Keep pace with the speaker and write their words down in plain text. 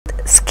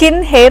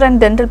Skin hair and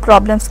dental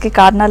problems కి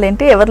కారణాలు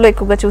ఏంటి, ఎవరిలో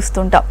ఎక్కువగా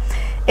చూస్తుంటాం,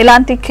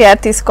 ఎలాంటి కేర్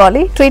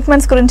తీసుకోవాలి,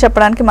 ట్రీట్మెంట్స్ గురించి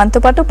చెప్పడానికి మనతో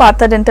పాటు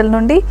పార్థ డెంటల్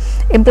నుండి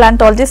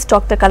ఇంప్లాంటాలజిస్ట్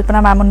డాక్టర్ కల్పన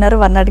మ్యామ్ ఉన్నారు.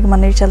 వారిని అడిగి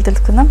మన విషయాలు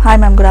తెలుసుకుందాం. Hi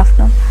ma'am, good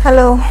afternoon.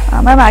 Hello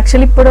ma'am,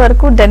 actually ఇప్పటి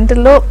వరకు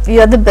డెంటల్లో you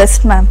are the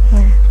best ma'am.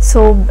 So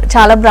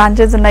చాలా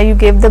బ్రాంచెస్ ఉన్నాయి, you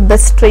gave the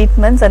best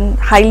treatments and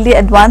highly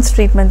advance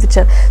treatments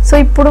ఇచ్చారు. సో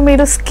ఇప్పుడు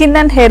మీరు స్కిన్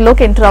అండ్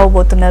హెయిర్లోకి ఎంటర్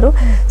అవ్వబోతున్నారు.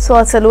 సో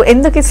అసలు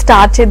ఎందుకు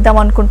స్టార్ట్ చేద్దాం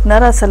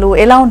అనుకుంటున్నారు, అసలు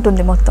ఎలా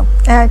ఉంటుంది మొత్తం?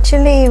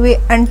 యాక్చువల్లీ వి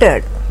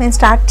ఎంటర్డ్, మేము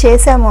స్టార్ట్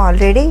చేసాము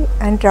ఆల్రెడీ,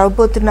 ఎంటర్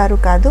అవ్వబోతున్నారు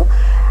కాదు.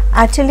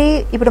 యాక్చువల్లీ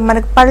ఇప్పుడు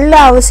మనకు పళ్ళ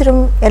అవసరం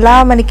ఎలా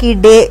మనకి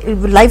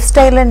లైఫ్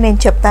స్టైల్ అని నేను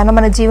చెప్తాను,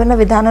 మన జీవన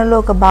విధానంలో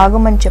ఒక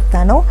భాగం అని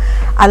చెప్తాను.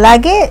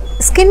 అలాగే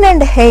స్కిన్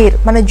అండ్ హెయిర్,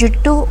 మన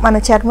జుట్టు మన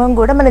చర్మం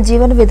కూడా మన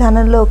జీవన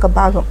విధానంలో ఒక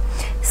భాగం.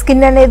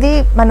 స్కిన్ అనేది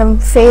మనం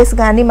ఫేస్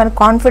కానీ, మన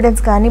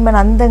కాన్ఫిడెన్స్ కానీ, మన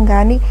అందం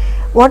కానీ,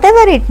 what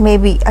ever it may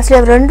be, అసలు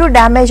అవి రెండు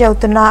డ్యామేజ్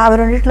అవుతున్నా, అవి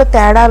రెండిట్లో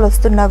తేడాలు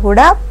వస్తున్నా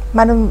కూడా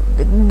మనం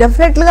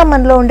డెఫినెట్గా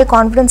మనలో ఉండే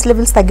కాన్ఫిడెన్స్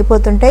లెవెల్స్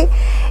తగ్గిపోతుంటాయి.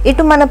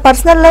 ఇటు మన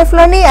personal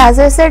లైఫ్లోని, as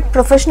I said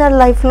professional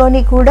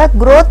లైఫ్లోని కూడా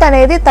గ్రోత్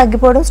అనేది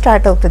తగ్గిపోవడం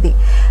స్టార్ట్ అవుతుంది.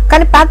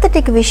 కానీ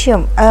పాథటిక్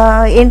విషయం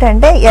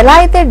ఏంటంటే, ఎలా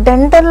అయితే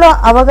డెంటల్లో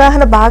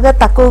అవగాహన బాగా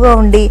తక్కువగా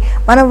ఉండి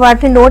మనం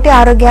వాటిని నోటి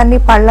ఆరోగ్యాన్ని,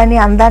 పళ్ళని,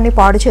 అందాన్ని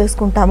పాడు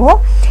చేసుకుంటామో,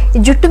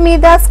 జుట్టు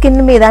మీద, స్కిన్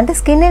మీద, అంటే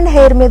స్కిన్ అండ్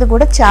హెయిర్ మీద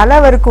కూడా చాలా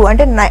వరకు,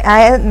 అంటే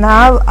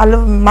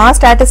మా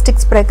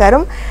స్టాటిస్టిక్స్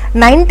ప్రకారం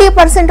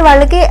 90%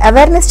 వాళ్ళకి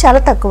అవేర్నెస్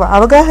చాలా తక్కువ,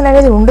 అవగాహన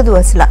అనేది ఉండదు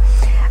అసలు.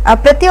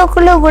 ప్రతి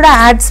ఒక్కళ్ళు కూడా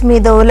యాడ్స్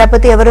మీదో,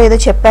 లేకపోతే ఎవరో ఏదో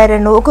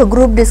చెప్పారనో, ఒక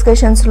గ్రూప్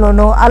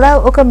డిస్కషన్స్లోనో, అలా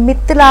ఒక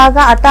మిత్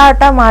లాగా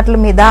అటా మాటల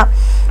మీద,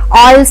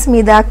 ఆయిల్స్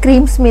మీద,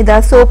 క్రీమ్స్ మీద,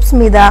 సోప్స్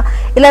మీద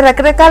ఇలా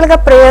రకరకాలుగా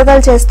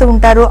ప్రయోగాలు చేస్తూ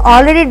ఉంటారు.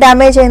 ఆల్రెడీ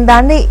డ్యామేజ్ అయిన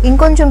దాన్ని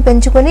ఇంకొంచెం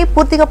పెంచుకొని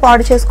పూర్తిగా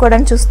పాడు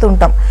చేసుకోవడానికి చూస్తూ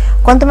ఉంటాం.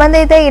 కొంతమంది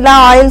అయితే ఇలా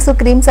ఆయిల్స్,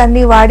 క్రీమ్స్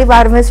అన్నీ వాడి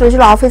వారం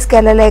రోజులు ఆఫీస్కి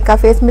వెళ్ళలేక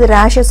ఫేస్ మీద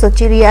ర్యాషెస్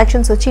వచ్చి,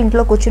 రియాక్షన్స్ వచ్చి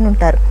ఇంట్లో కూర్చుని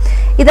ఉంటారు.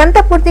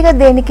 ఇదంతా పూర్తిగా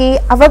దేనికి,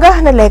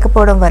 అవగాహన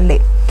లేకపోవడం వల్లే.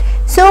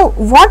 సో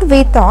వాట్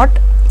వీ థాట్,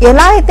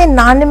 ఎలా అయితే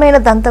నాణ్యమైన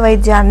దంత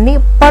వైద్యాన్ని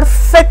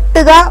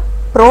పర్ఫెక్ట్గా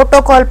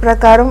ప్రోటోకాల్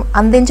ప్రకారం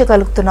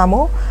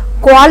అందించగలుగుతున్నామో,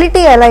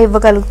 క్వాలిటీ ఎలా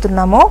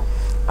ఇవ్వగలుగుతున్నామో,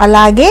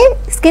 అలాగే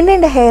స్కిన్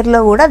అండ్ హెయిర్లో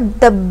కూడా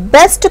ద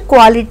బెస్ట్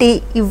క్వాలిటీ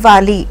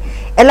ఇవ్వాలి,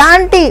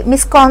 ఎలాంటి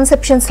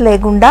మిస్కాన్సెప్షన్స్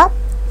లేకుండా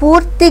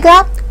పూర్తిగా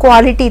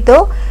క్వాలిటీతో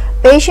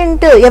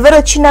పేషెంట్ ఎవరు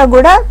వచ్చినా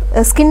కూడా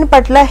స్కిన్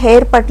పట్ల,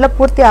 హెయిర్ పట్ల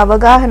పూర్తి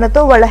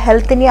అవగాహనతో వాళ్ళ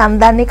హెల్త్ని,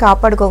 అందాన్ని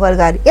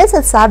కాపాడుకోగలగాలి. ఎస్,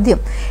 అది సాధ్యం.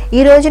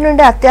 ఈ రోజు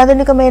నుండి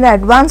అత్యాధునికమైన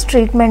అడ్వాన్స్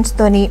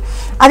ట్రీట్మెంట్స్తోని,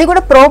 అది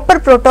కూడా ప్రాపర్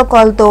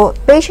ప్రోటోకాల్తో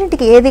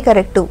పేషెంట్కి ఏది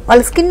కరెక్టు,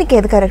 వాళ్ళ స్కిన్కి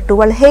ఏది కరెక్టు,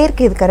 వాళ్ళ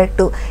హెయిర్కి ఏది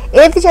కరెక్టు,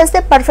 ఏది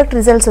చేస్తే పర్ఫెక్ట్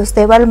రిజల్ట్స్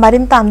వస్తాయి, వాళ్ళు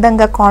మరింత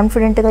అందంగా,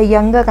 కాన్ఫిడెంట్గా,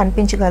 యంగ్గా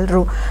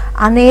కనిపించగలరు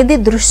అనేది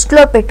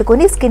దృష్టిలో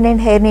పెట్టుకుని స్కిన్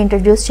అండ్ హెయిర్ని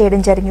ఇంట్రడ్యూస్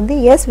చేయడం జరిగింది.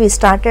 Yes, we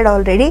started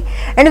already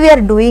and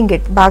we are doing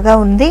it, బాగా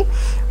ఉంది.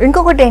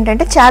 ఇంకొకటి ఏంటంటే,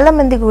 చాలా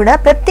మంది కూడా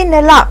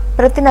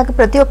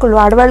ప్రతి ఒక్కళ్ళు,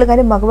 ఆడవాళ్ళు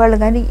కానీ మగవాళ్ళు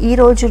కానీ, ఈ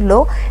రోజుల్లో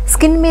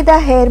స్కిన్ మీద,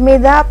 హెయిర్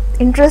మీద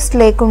ఇంట్రెస్ట్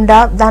లేకుండా,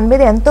 దాని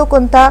మీద ఎంతో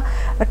కొంత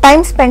టైం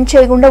స్పెండ్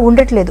చేయకుండా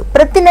ఉండట్లేదు.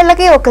 ప్రతి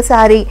నెలకి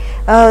ఒకసారి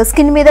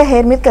స్కిన్ మీద,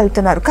 హెయిర్ మీదకి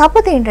వెళ్తున్నారు.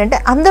 కాకపోతే ఏంటంటే,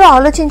 అందరూ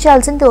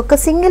ఆలోచించాల్సింది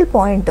ఒక సింగిల్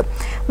పాయింట్,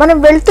 మనం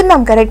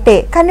వెళ్తున్నాం కరెక్టే,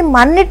 కానీ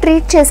మనని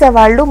ట్రీట్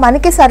చేసేవాళ్ళు,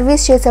 మనకి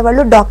సర్వీస్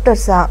చేసేవాళ్ళు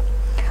డాక్టర్సా?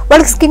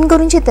 వాళ్ళకి స్కిన్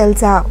గురించి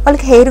తెలుసా,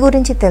 వాళ్ళకి హెయిర్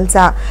గురించి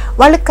తెలుసా,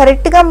 వాళ్ళకి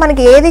కరెక్ట్గా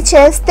మనకి ఏది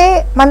చేస్తే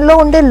మనలో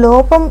ఉండే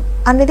లోపం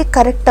అనేది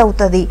కరెక్ట్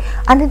అవుతుంది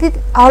అనేది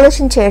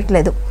ఆలోచన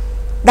చేయట్లేదు.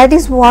 That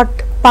is what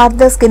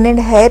Partha skin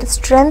and hair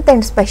strength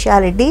and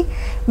speciality.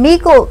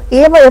 మీకు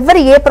ఎవరు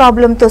ఏ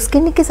ప్రాబ్లంతో,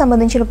 స్కిన్కి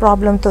సంబంధించిన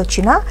ప్రాబ్లంతో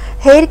వచ్చినా,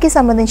 హెయిర్కి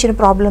సంబంధించిన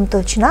ప్రాబ్లంతో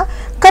వచ్చినా,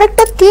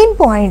 కరెక్ట్గా కీన్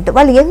పాయింట్,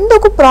 వాళ్ళు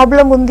ఎందుకు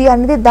ప్రాబ్లం ఉంది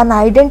అనేది దాన్ని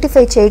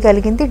ఐడెంటిఫై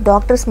చేయగలిగింది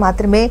డాక్టర్స్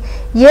మాత్రమే.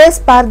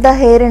 ఎస్, పార్థ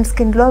హెయిర్ అండ్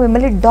స్కిన్లో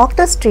మిమ్మల్ని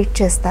డాక్టర్స్ ట్రీట్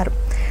చేస్తారు.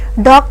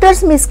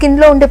 డాక్టర్స్ మీ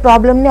స్కిన్లో ఉండే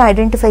ప్రాబ్లమ్ని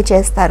ఐడెంటిఫై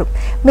చేస్తారు,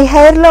 మీ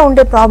హెయిర్లో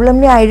ఉండే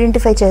ప్రాబ్లమ్ని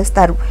ఐడెంటిఫై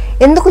చేస్తారు,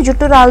 ఎందుకు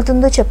జుట్టు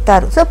రాలుతుందో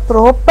చెప్తారు. సో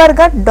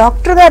ప్రాపర్గా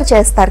డాక్టర్ గారు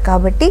చేస్తారు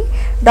కాబట్టి,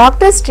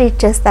 డాక్టర్స్ ట్రీట్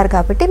చేస్తారు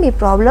కాబట్టి మీ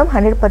ప్రాబ్లం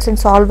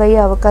 100% సాల్వ్ అయ్యే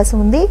అవకాశం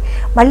ఉంది.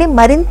 మళ్ళీ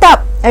మరింత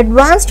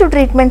అడ్వాన్స్డ్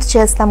ట్రీట్మెంట్స్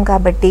చేస్తాం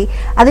కాబట్టి,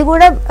 అది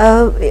కూడా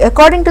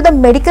అకార్డింగ్ టు ద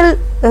మెడికల్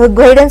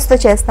గైడెన్స్తో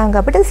చేస్తాం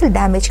కాబట్టి అసలు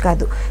డ్యామేజ్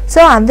కాదు. సో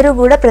అందరూ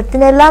కూడా ప్రతి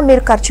నెల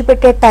మీరు ఖర్చు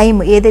పెట్టే టైం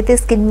ఏదైతే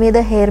స్కిన్ మీద,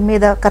 హెయిర్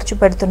మీద ఖర్చు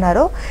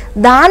పెడుతున్నారో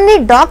దాన్ని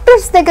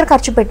డాక్టర్స్ దగ్గర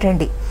ఖర్చు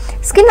పెట్టండి.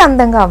 స్కిన్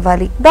అందంగా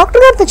అవ్వాలి,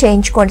 డాక్టర్ గారితో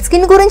చేయించుకోండి.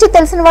 స్కిన్ గురించి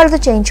తెలిసిన వాళ్ళతో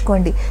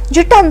చేయించుకోండి.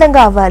 జుట్టు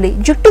అందంగా అవ్వాలి,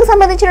 జుట్టుకు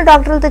సంబంధించిన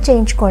డాక్టర్లతో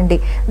చేయించుకోండి.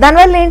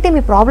 దానివల్ల ఏంటి,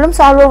 మీ ప్రాబ్లమ్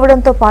సాల్వ్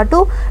అవ్వడంతో పాటు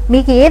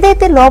మీకు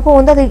ఏదైతే లోపం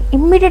ఉందో అది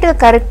ఇమ్మీడియట్గా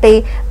కరెక్ట్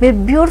అయ్యి మీరు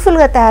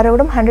బ్యూటిఫుల్గా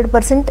తయారవడం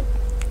 100%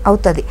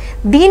 అవుతుంది.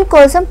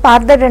 దీనికోసం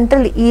పార్థ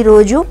డెంటల్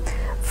ఈరోజు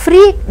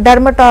ఫ్రీ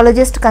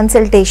డర్మటాలజిస్ట్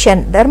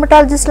కన్సల్టేషన్.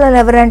 డర్మటాలజిస్టులను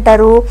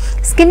ఎవరంటారు?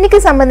 స్కిన్కి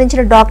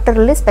సంబంధించిన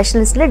డాక్టర్లని,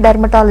 స్పెషలిస్ట్ని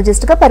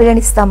డర్మటాలజిస్ట్గా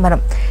పరిగణిస్తాం మనం.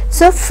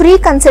 సో ఫ్రీ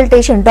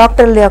కన్సల్టేషన్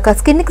డాక్టర్ల యొక్క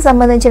స్కిన్కి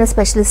సంబంధించిన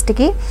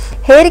స్పెషలిస్ట్కి,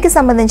 హెయిర్కి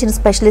సంబంధించిన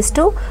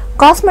స్పెషలిస్టు,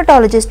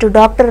 కాస్మెటాలజిస్టు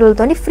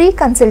డాక్టర్లతోని ఫ్రీ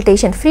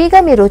కన్సల్టేషన్.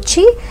 ఫ్రీగా మీరు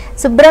వచ్చి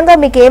శుభ్రంగా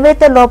మీకు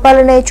ఏవైతే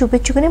లోపాలున్నాయో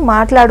చూపించుకుని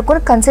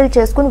మాట్లాడుకుని కన్సల్ట్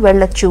చేసుకుని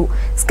వెళ్ళొచ్చు.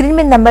 స్క్రీన్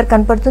మీద నెంబర్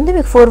కనపడుతుంది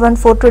మీకు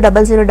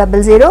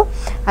 41420000.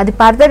 అది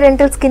Partha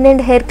dental skin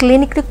and hair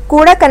clinic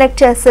కూడా కనెక్ట్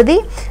చేస్తుంది.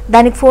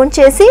 దానికి ఫోన్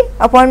చేసి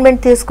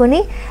అపాయింట్మెంట్ తీసుకుని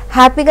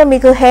హ్యాపీగా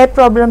మీకు హెయిర్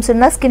ప్రాబ్లమ్స్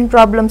ఉన్నా, స్కిన్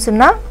ప్రాబ్లమ్స్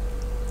ఉన్నా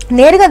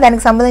నేరుగా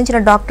దానికి సంబంధించిన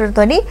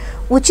డాక్టర్తోని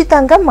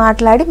ఉచితంగా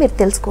మాట్లాడి మీరు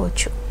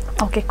తెలుసుకోవచ్చు.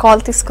 ఓకే,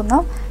 కాల్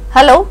తీసుకుందాం.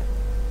 హలో.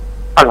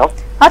 హలో,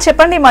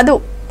 చెప్పండి మధు,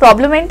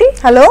 ప్రాబ్లం ఏంటి?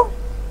 హలో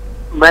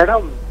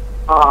మేడం,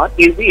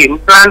 ఇది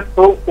ఇంప్లాంట్స్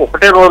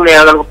ఒకటే రోజులు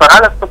వేయగలుగుతారా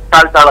లేకపోతే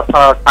చాలా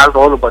చాలా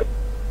రోజులు పడుతుంది?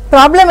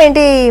 ప్రాబ్లం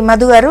ఏంటి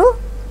మధు గారు?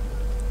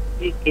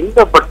 ఈ కింద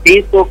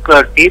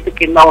టీత్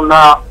కింద ఉన్న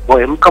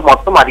ఎముక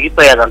మొత్తం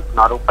అరిగిపోయేది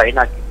అంటున్నారు, పైన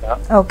కింద.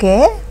 ఓకే,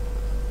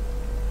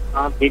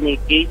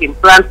 దీనికి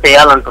ఇంప్లాంట్స్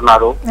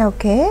వేయాలంటున్నారు.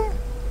 ఓకే,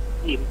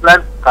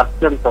 ఇంప్లాంట్స్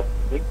ఖర్చు ఎంత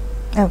వస్తుంది?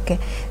 ఓకే.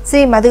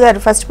 మధు గారు,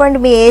 ఫస్ట్ పాయింట్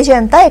మీ ఏజ్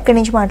ఎంత, ఎక్కడి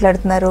నుంచి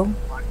మాట్లాడుతున్నారు?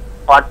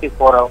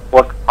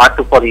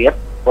 44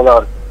 ఇయర్స్,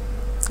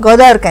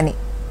 గోదావరి కని.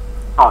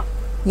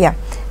 Yeah,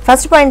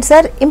 first point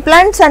sir,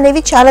 implants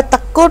అనేవి చాలా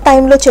తక్కువ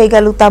టైంలో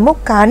చేయగలుగుతాము,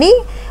 కానీ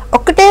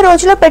ఒకటే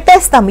రోజులో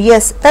పెట్టేస్తాము.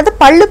 ఎస్, తర్వాత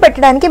పళ్ళు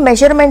పెట్టడానికి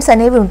మెజర్మెంట్స్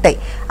అనేవి ఉంటాయి.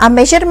 ఆ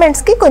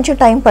మెజర్మెంట్స్కి కొంచెం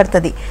టైం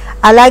పడుతుంది.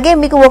 అలాగే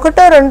మీకు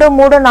 1, 2,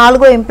 3,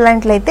 4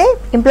 ఇంప్లాంట్లు అయితే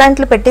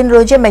ఇంప్లాంట్లు పెట్టిన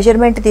రోజే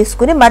మెజర్మెంట్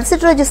తీసుకుని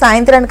మరుసటి రోజు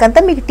సాయంత్రానికంతా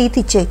మీకు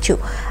టీత్ ఇచ్చేయచ్చు.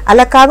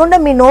 అలా కాకుండా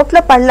మీ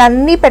నోట్లో పళ్ళు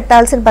అన్నీ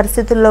పెట్టాల్సిన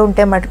పరిస్థితుల్లో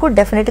ఉంటే మటుకు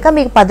డెఫినెట్గా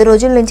మీకు 10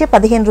 రోజుల నుంచి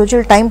 15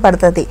 రోజులు టైం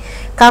పడుతుంది.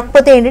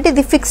 కాకపోతే ఏంటంటే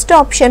ఇది ఫిక్స్డ్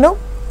ఆప్షను,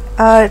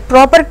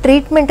 ప్రాపర్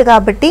ట్రీట్మెంట్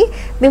కాబట్టి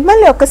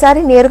మిమ్మల్ని ఒక్కసారి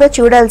నేరుగా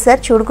చూడాలి సార్,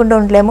 చూడకుండా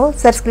ఉండలేము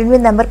సార్. స్క్రీన్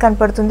మీద నెంబర్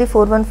కనపడుతుంది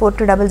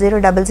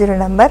 41420000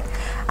 నెంబర్.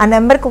 ఆ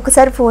నెంబర్కి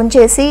ఒకసారి ఫోన్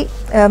చేసి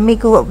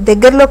మీకు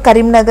దగ్గరలో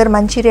కరీంనగర్,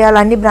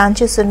 మంచిర్యాల అన్ని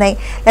బ్రాంచెస్ ఉన్నాయి,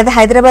 లేదా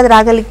హైదరాబాద్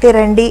రాగలిగితే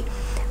రండి,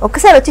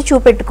 ఒకసారి వచ్చి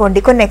చూపెట్టుకోండి.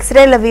 కొన్ని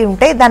ఎక్స్రేలు అవి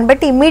ఉంటాయి, దాన్ని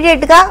బట్టి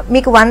ఇమీడియట్గా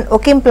మీకు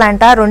ఒక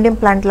ఇంప్లాంటా, 2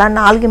 ఇంప్లాంట్లా,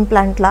 4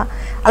 ఇంప్లాంట్లా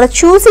అలా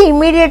చూసి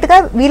ఇమీడియట్గా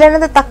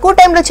వీలైనంత తక్కువ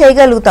టైంలో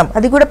చేయగలుగుతాం.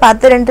 అది కూడా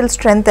పార్థ డెంటల్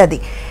స్ట్రెంగ్త్ అది.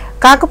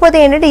 కాకపోతే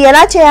ఏంటంటే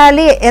ఎలా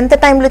చేయాలి, ఎంత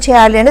టైంలో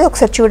చేయాలి అనేది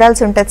ఒకసారి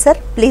చూడాల్సి ఉంటుంది sir.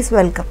 Please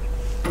welcome.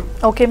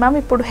 Okay ma'am,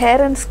 ఇప్పుడు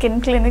hair and skin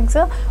clinics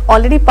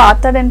already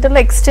Partha dental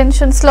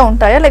ఎక్స్టెన్షన్స్లో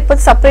ఉంటాయా,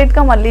 లేకపోతే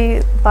సపరేట్గా మళ్ళీ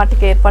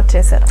వాటికి ఏర్పాటు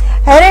చేశారు?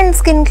 హెయిర్ అండ్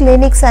స్కిన్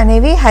క్లినిక్స్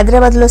అనేవి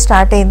హైదరాబాద్లో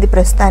స్టార్ట్ అయింది.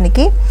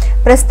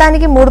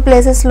 ప్రస్తుతానికి 3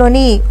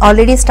 ప్లేసెస్లోని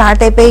ఆల్రెడీ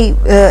స్టార్ట్ అయిపోయి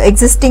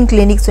ఎగ్జిస్టింగ్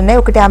క్లినిక్స్ ఉన్నాయి.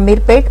 ఒకటి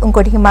అమీర్పేట్,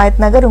 ఇంకోటి హిమాయత్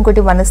నగర్,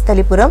 ఇంకోటి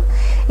వనస్థలిపురం.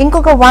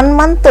 ఇంకొక 1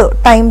 మంత్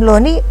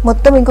టైంలోని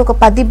మొత్తం ఇంకొక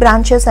 10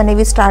 బ్రాంచెస్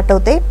అనేవి స్టార్ట్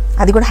అవుతాయి.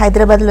 అది కూడా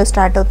హైదరాబాద్లో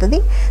స్టార్ట్ అవుతుంది.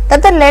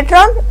 తర్వాత లేటర్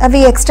ఆన్ అవి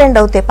ఎక్స్టెండ్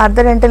అవుతాయి. పార్థ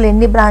డెంటల్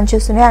ఎన్ని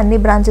బ్రాంచెస్ ఉన్నాయో అన్ని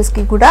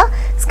బ్రాంచెస్కి కూడా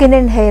స్కిన్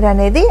అండ్ హెయిర్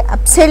అనేది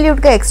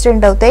అబ్సల్యూట్గా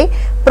ఎక్స్టెండ్ అవుతాయి.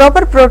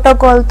 ప్రాపర్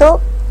ప్రోటోకాల్తో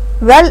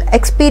వెల్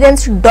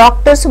ఎక్స్పీరియన్స్డ్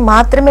డాక్టర్స్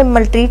మాత్రమే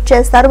మిమ్మల్ని ట్రీట్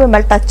చేస్తారు,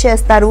 మిమ్మల్ని టచ్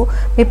చేస్తారు,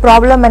 మీ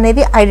ప్రాబ్లం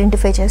అనేది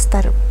ఐడెంటిఫై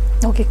చేస్తారు.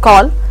 Okay,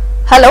 call.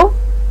 హలో.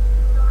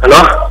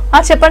 హలో,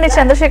 చెప్పండి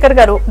చంద్రశేఖర్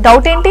గారు,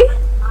 డౌట్ ఏంటి?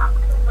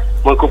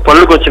 మాకు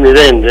పళ్ళుకి వచ్చింది,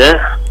 ఇదేంది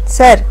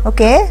సార్?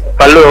 ఓకే,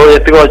 పళ్ళు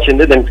ఎత్తుగా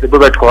వచ్చింది, దానికి స్లిప్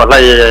పెట్టుకోవాలా,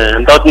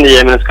 ఎంత అవుతుంది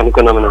ఏమైనా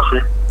కనుక్కున్నాం అనేసి.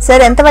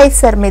 సార్ ఎంత వయసు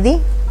సార్ మీది?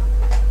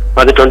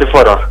 అది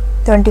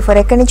 24.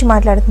 ఎక్కడి నుంచి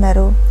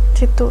మాట్లాడుతున్నారు?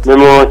 చిత్తూరు.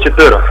 మేము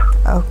చిత్తూరు.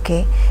 ఓకే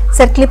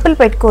సార్, క్లిప్పులు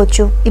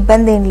పెట్టుకోవచ్చు,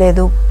 ఇబ్బంది ఏం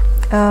లేదు.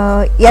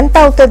 ఎంత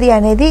అవుతుంది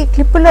అనేది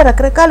క్లిప్పుల్లో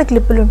రకరకాల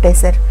క్లిప్పులు ఉంటాయి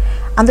సార్.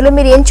 అందులో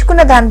మీరు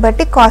ఎంచుకున్న దాన్ని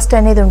బట్టి కాస్ట్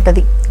అనేది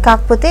ఉంటుంది.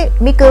 కాకపోతే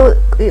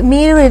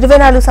మీరు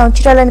 24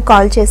 సంవత్సరాలని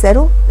కాల్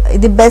చేశారు,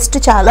 ఇది బెస్ట్.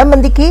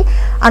 చాలామందికి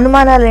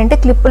అనుమానాలు అంటే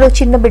క్లిప్పులు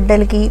చిన్న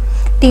బిడ్డలకి,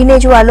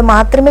 టీనేజ్ వాళ్ళు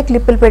మాత్రమే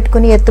క్లిప్పులు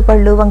పెట్టుకుని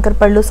ఎత్తుపళ్ళు,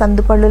 వంకరపళ్ళు,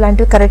 సందుపళ్ళు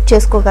లాంటివి కరెక్ట్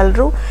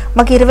చేసుకోగలరు.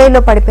 మాకు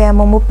 20లో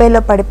పడిపోయాము,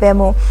 30లో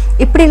పడిపోయాము,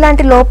 ఇప్పుడు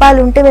ఇలాంటి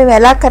లోపాలు ఉంటే మేము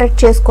ఎలా కరెక్ట్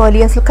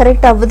చేసుకోవాలి, అసలు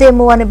కరెక్ట్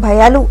అవ్వదేమో అనే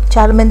భయాలు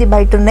చాలామంది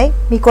బయట ఉన్నాయి.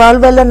 మీ కాల్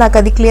వల్ల నాకు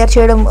అది క్లియర్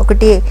చేయడం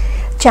ఒకటి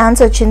ఛాన్స్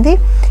వచ్చింది.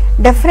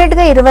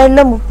 డెఫినెట్గా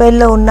 20లో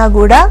 30లో ఉన్నా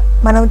కూడా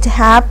మనం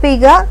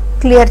హ్యాపీగా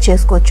క్లియర్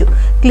చేసుకోవచ్చు.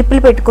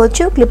 క్లిప్పులు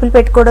పెట్టుకోవచ్చు. క్లిప్పులు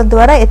పెట్టుకోవడం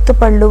ద్వారా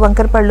ఎత్తుపళ్ళు,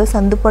 వంకరపళ్ళు,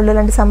 సందుపళ్ళు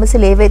లాంటి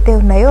సమస్యలు ఏవైతే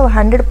ఉన్నాయో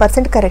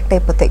 100% కరెక్ట్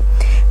అయిపోతాయి.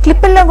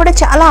 క్లిప్పుల్లో కూడా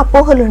చాలా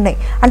అపోహలు ఉన్నాయి.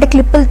 అంటే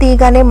క్లిప్పులు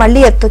తీయగానే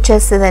మళ్ళీ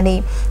ఎత్తొచ్చేస్తుందని,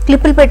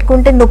 క్లిప్పులు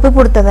పెట్టుకుంటే నొప్పి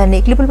పుడుతుందని,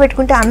 క్లిప్పులు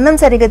పెట్టుకుంటే అన్నం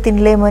సరిగా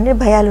తినలేము అని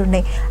భయాలు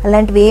ఉన్నాయి.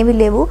 అలాంటివి ఏమీ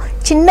లేవు.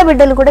 చిన్న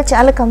బిడ్డలు కూడా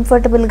చాలా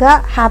కంఫర్టబుల్గా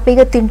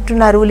హ్యాపీగా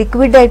తింటున్నారు,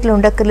 లిక్విడ్ డైట్లో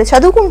ఉండక్కర్లేదు,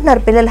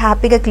 చదువుకుంటున్నారు పిల్లలు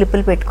హ్యాపీగా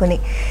క్లిప్పులు పెట్టుకుని.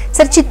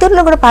 సార్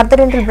చిత్తూరులో కూడా పార్థ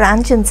డెంటల్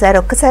బ్రాంచ్ ఉంది సార్,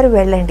 ఒక్కసారి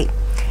వెళ్ళండి.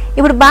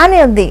 ఇప్పుడు బాగానే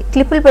ఉంది,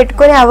 క్లిప్పులు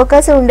పెట్టుకునే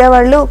అవకాశం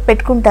ఉండేవాళ్ళు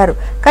పెట్టుకుంటారు,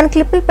 కానీ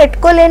క్లిప్పులు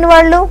పెట్టుకోలేని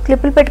వాళ్ళు,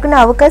 క్లిప్పులు పెట్టుకునే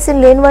అవకాశం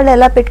లేని వాళ్ళు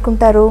ఎలా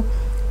పెట్టుకుంటారు?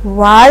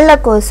 వాళ్ళ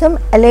కోసం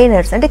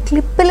అలైనర్స్ అంటే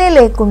క్లిప్పులే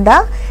లేకుండా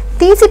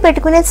తీసి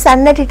పెట్టుకునే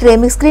సన్నటి ట్రే,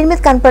 మీకు స్క్రీన్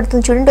మీద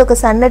కనపడుతుంది చూడండి, ఒక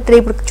సన్నటి ట్రే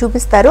ఇప్పుడు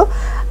చూపిస్తారు,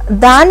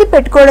 దాన్ని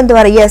పెట్టుకోవడం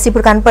ద్వారా, ఎస్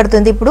ఇప్పుడు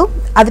కనపడుతుంది, ఇప్పుడు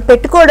అది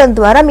పెట్టుకోవడం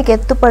ద్వారా మీకు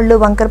ఎత్తుపళ్ళు,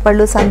 వంకర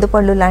పళ్ళు, సందు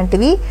పళ్ళు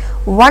లాంటివి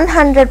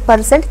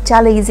 100%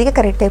 చాలా ఈజీగా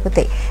కరెక్ట్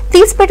అయిపోతాయి.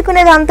 తీసి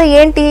పెట్టుకునేది అంతా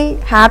ఏంటి,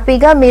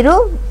 హ్యాపీగా మీరు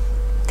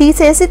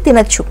తీసేసి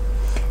తినచ్చు,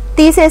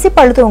 తీసేసి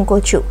పళ్ళు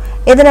తోముకోవచ్చు.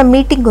 ఏదైనా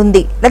మీటింగ్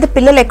ఉంది, లేదా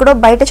పిల్లలు ఎక్కడో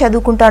బయట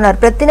చదువుకుంటా ఉన్నారు,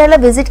 ప్రతి నెల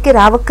విజిట్కి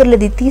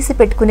రావక్కర్లేదు తీసి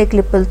పెట్టుకునే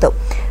క్లిప్పులతో.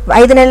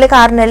 5 నెలలకి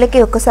 6 నెలలకి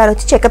ఒక్కసారి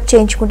వచ్చి చెకప్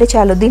చేయించుకుంటే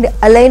చాలు. దీన్ని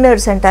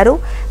అలైనర్స్ అంటారు.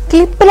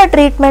 క్లిప్పుల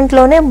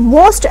ట్రీట్మెంట్లోనే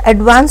most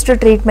advanced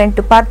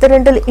treatment Partha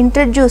dental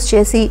introduce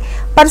చేసి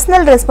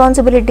పర్సనల్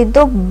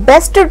రెస్పాన్సిబిలిటీతో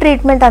బెస్ట్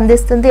ట్రీట్మెంట్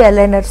అందిస్తుంది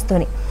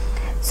అలైనర్స్తోని.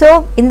 సో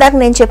ఇందాక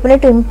నేను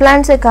చెప్పినట్టు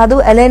ఇంప్లాంట్సే కాదు,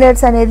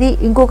 అలైనర్స్ అనేది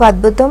ఇంకొక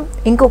అద్భుతం,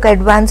 ఇంకొక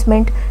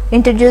అడ్వాన్స్మెంట్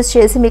ఇంట్రడ్యూస్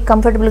చేసి మీకు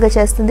కంఫర్టబుల్గా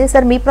చేస్తుంది.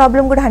 సార్ మీ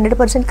ప్రాబ్లం కూడా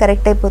 100%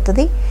 కరెక్ట్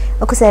అయిపోతుంది,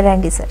 ఒకసారి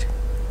రండి సార్.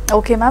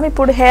 ఓకే మ్యామ్,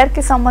 ఇప్పుడు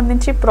హెయిర్కి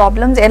సంబంధించి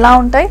ప్రాబ్లమ్స్ ఎలా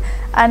ఉంటాయి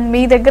అండ్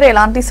మీ దగ్గర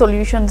ఎలాంటి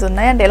సొల్యూషన్స్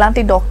ఉన్నాయి అండ్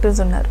ఎలాంటి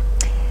డాక్టర్స్ ఉన్నారు?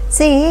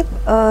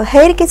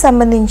 హెయిర్కి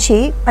సంబంధించి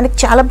మనకి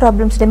చాలా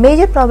ప్రాబ్లమ్స్ ఉంటాయి.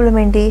 మేజర్ ప్రాబ్లం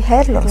ఏంటి,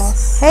 hair loss,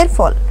 hair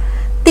fall,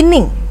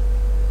 thinning,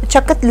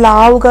 చక్క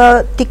లావుగా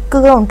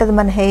థిక్గా ఉంటుంది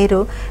మన హెయిర్,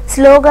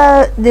 స్లోగా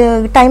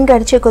టైం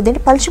గడిచే కొద్ది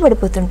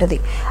పలుచబడిపోతుంటుంది.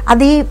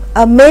 అది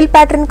మేల్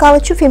ప్యాటర్న్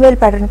కావచ్చు, ఫీమేల్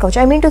ప్యాటర్న్ కావచ్చు.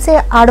 ఐ మీన్ టు సే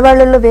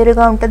ఆడవాళ్ళల్లో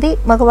వేరేగా ఉంటుంది,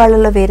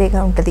 మగవాళ్ళల్లో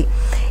వేరేగా ఉంటుంది.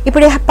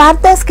 ఇప్పుడు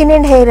పార్థ స్కిన్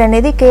అండ్ హెయిర్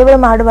అనేది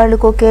కేవలం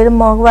ఆడవాళ్ళకో కేవలం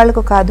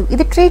మగవాళ్ళకో కాదు,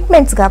 ఇది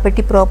ట్రీట్మెంట్స్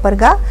కాబట్టి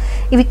ప్రాపర్గా,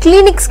 ఇవి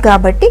క్లినిక్స్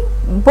కాబట్టి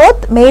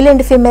బోత్ మెయిల్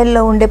అండ్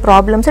ఫీమేల్లో ఉండే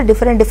ప్రాబ్లమ్స్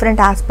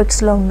డిఫరెంట్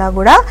ఆస్పెక్ట్స్లో ఉన్నా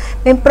కూడా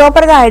మేము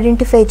ప్రాపర్గా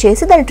ఐడెంటిఫై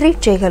చేసి దాన్ని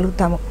ట్రీట్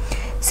చేయగలుగుతాము.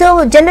 సో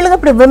జనరల్గా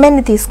ఇప్పుడు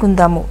విమెన్ని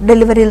తీసుకుందాము,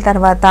 డెలివరీల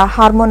తర్వాత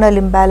హార్మోనల్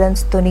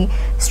ఇంబ్యాలెన్స్తోని,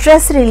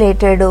 స్ట్రెస్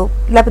రిలేటెడ్,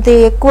 లేకపోతే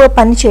ఎక్కువ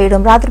పని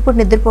చేయడం, రాత్రిపూట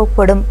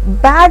నిద్రపోకపోవడం,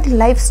 బ్యాడ్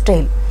లైఫ్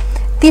స్టైల్,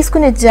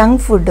 తీసుకునే జంక్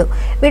ఫుడ్,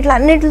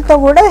 వీటిలన్నిటితో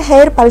కూడా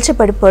హెయిర్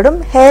పడిపోవడం,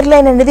 హెయిర్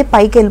లైన్ అనేది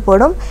పైకి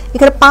వెళ్ళిపోవడం,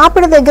 ఇక్కడ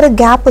పాపిడి దగ్గర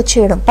గ్యాప్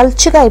వచ్చేయడం,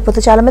 పల్చగా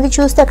అయిపోతుంది. చాలామంది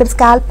చూస్తే అక్కడ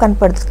స్కాల్ప్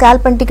కనపడుతుంది,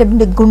 స్కాల్ప్ అంటే ఇక్కడ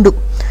ఉండే గుండు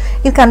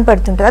ఇది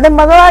కనపడుతుంటుంది. అదే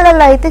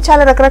మగవాళ్ళలో అయితే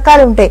చాలా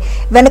రకరకాలు ఉంటాయి,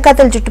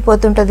 వెనకాతలు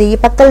జుట్టుపోతుంటుంది, ఈ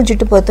పక్కల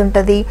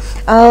జుట్టుపోతుంటుంది,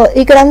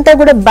 ఇక్కడంతా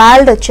కూడా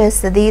బాల్డ్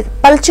వచ్చేస్తుంది,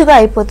 పల్చగా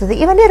అయిపోతుంది,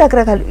 ఇవన్నీ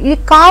రకరకాలు. ఇవి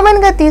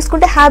కామన్గా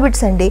తీసుకుంటే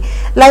హ్యాబిట్స్ అండి,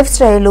 లైఫ్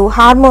స్టైలు,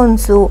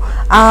 హార్మోన్స్,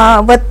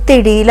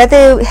 ఒత్తిడి,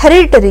 లేకపోతే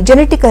హెరిడిటరీ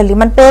జెనెటికల్లీ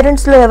మన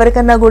పేరెంట్స్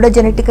ఎవరికన్నా కూడా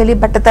జెనెటికలీ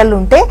బట్టతలు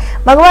ఉంటే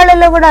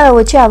మగవాళ్ళలో కూడా అలా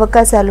వచ్చే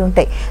అవకాశాలు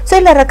ఉంటాయి. సో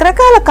ఇలా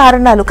రకరకాల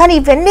కారణాలు. కానీ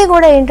ఇవన్నీ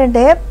కూడా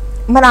ఏంటంటే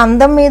మన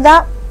అందం మీద,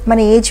 మన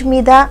ఏజ్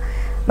మీద,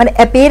 మన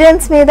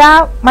అపీరెన్స్ మీద,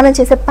 మనం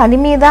చేసే పని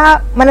మీద,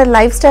 మన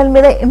లైఫ్ స్టైల్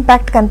మీద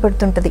ఇంపాక్ట్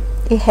కనపడుతుంటుంది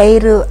ఈ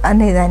హెయిర్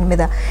అనే దాని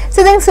మీద. సో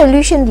దానికి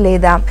సొల్యూషన్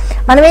లేదా?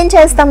 మనం ఏం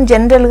చేస్తాం,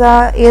 జనరల్గా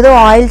ఏదో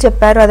ఆయిల్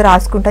చెప్పారు అది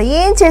రాసుకుంటాం,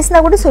 ఏం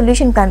చేసినా కూడా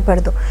సొల్యూషన్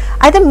కనపడదు.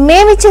 అయితే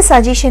మేమిచ్చే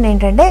సజెషన్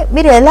ఏంటంటే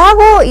మీరు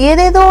ఎలాగో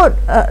ఏదేదో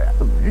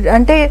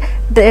అంటే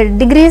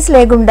డిగ్రీస్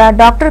లేకుండా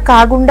డాక్టర్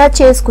కాకుండా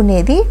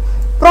చేసుకునేది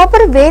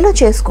ప్రాపర్ వేలో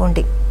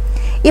చేసుకోండి.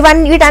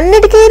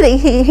 వీటన్నిటికీ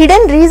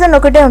హిడెన్ రీజన్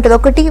ఒకటే ఉంటుంది.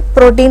 ఒకటి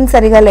ప్రోటీన్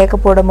సరిగా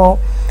లేకపోవడమో,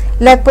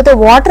 లేకపోతే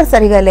వాటర్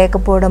సరిగా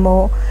లేకపోవడమో,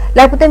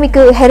 లేకపోతే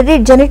మీకు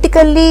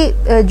జెనెటికల్లీ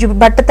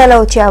బట్టతల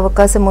వచ్చే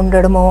అవకాశం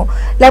ఉండడమో,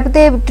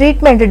 లేకపోతే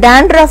ట్రీట్మెంట్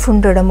డాండ్రఫ్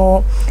ఉండడమో,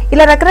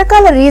 ఇలా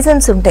రకరకాల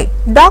రీజన్స్ ఉంటాయి.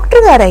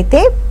 డాక్టర్ గారు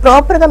అయితే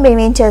ప్రాపర్గా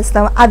మేమేం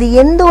చేస్తాం, అది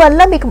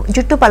ఎందువల్ల మీకు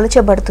జుట్టు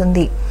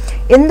పలచబడుతుంది,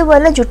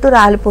 ఎందువల్ల జుట్టు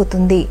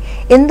రాలిపోతుంది,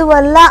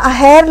 ఎందువల్ల ఆ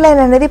హెయిర్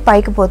లైన్ అనేది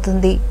పైకి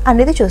పోతుంది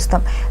అనేది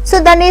చూస్తాం. సో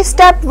దాన్ని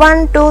స్టెప్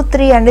 1, 2,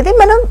 3 అనేది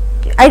మనం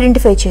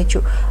ఐడెంటిఫై చేయొచ్చు.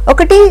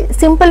 ఒకటి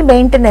సింపుల్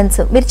మెయింటెనెన్స్,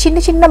 మీరు చిన్న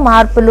చిన్న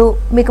మార్పులు,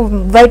 మీకు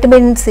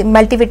వైటమిన్స్,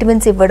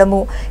 మల్టీవిటమిన్స్ ఇవ్వడము,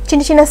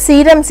 చిన్న చిన్న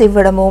సీరమ్స్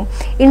ఇవ్వడము,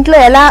 ఇంట్లో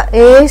ఎలా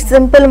ఏ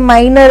సింపుల్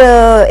మైనర్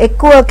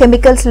ఎక్కువ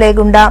కెమికల్స్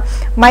లేకుండా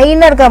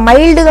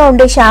మైల్డ్గా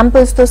ఉండే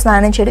షాంపూస్తో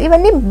స్నానం చేయడం,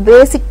 ఇవన్నీ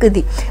బేసిక్.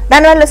 ఇది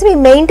దానివల్ల అసలు ఈ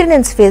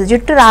మెయింటెనెన్స్ ఫేజ్,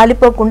 జుట్టు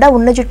రాలిపోకుండా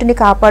ఉన్న జుట్టుని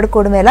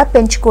కాపాడుకోవడం ఎలా,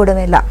 పెంచుకోవడం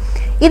ఎలా,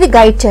 ఇది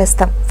గైడ్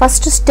చేస్తాం.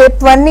 ఫస్ట్ స్టెప్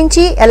 1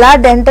 నుంచి ఎలా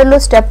డెంటల్లో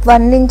స్టెప్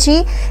 1 నుంచి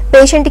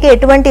పేషెంట్కి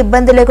ఎటువంటి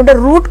ఇబ్బంది లేకుండా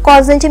రూట్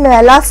కాజ్ నుంచి మేము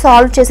ఎలా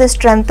సాల్వ్ చేసే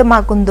స్ట్రెంగ్త్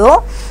మాకుందో,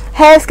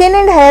 స్కిన్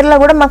అండ్ హెయిర్లో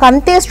కూడా మాకు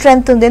అంతే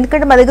స్ట్రెంగ్త్ ఉంది.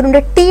 ఎందుకంటే మా దగ్గర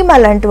ఉండే టీమ్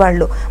అలాంటి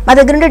వాళ్ళు, మా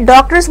దగ్గర ఉండే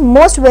doctors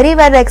most very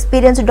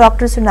experience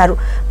doctors ఉన్నారు.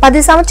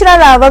 10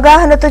 సంవత్సరాల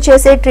అవగాహనతో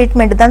చేసే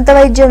ట్రీట్మెంట్, దంత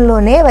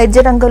వైద్యంలోనే,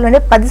 వైద్య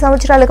రంగంలోనే 10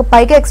 సంవత్సరాలకు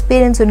పైగా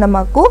ఎక్స్పీరియన్స్ ఉన్న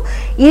మాకు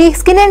ఈ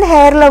స్కిన్ అండ్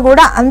హెయిర్లో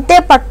కూడా అంతే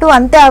పట్టు,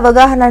 అంతే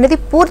అవగాహన అనేది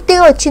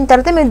పూర్తిగా వచ్చిన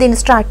తర్వాత మేము దీన్ని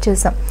స్టార్ట్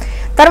చేసాం.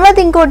 తర్వాత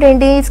ఇంకోటి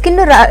ఏంటి, స్కిన్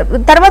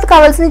తర్వాత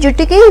కావాల్సిన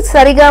జుట్టుకి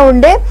సరిగా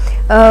ఉండే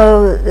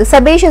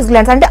సబేషియస్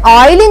గ్లాండ్స్, అంటే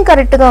ఆయిలింగ్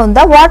కరెక్ట్గా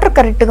ఉందా, వాటర్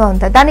కరెక్ట్గా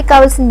ఉందా, దానికి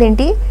కావాల్సింది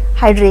ఏంటి,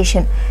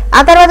 హైడ్రేషన్. ఆ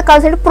తర్వాత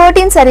కావాల్సిన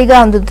ప్రోటీన్ సరిగా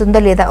అందుతుందా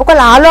లేదా,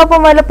 ఒకవేళ ఆ లోపం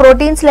వల్ల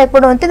ప్రోటీన్స్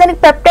లేకపోవడం అంటే దానికి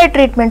పెప్టైడ్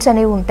ట్రీట్మెంట్స్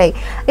అనేవి ఉంటాయి.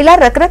 ఇలా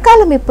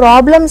రకరకాల మీ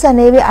ప్రాబ్లమ్స్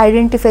అనేవి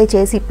ఐడెంటిఫై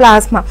చేసి,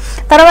 ప్లాస్మా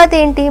తర్వాత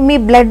ఏంటి, మీ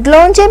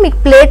బ్లడ్లోంచే మీకు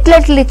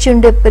ప్లేట్లెట్లు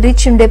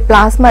రిచ్ ఉండే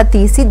ప్లాస్మా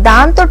తీసి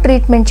దాంతో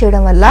ట్రీట్మెంట్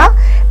చేయడం వల్ల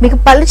మీకు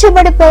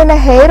పలుచబడిపోయిన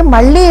హెయిర్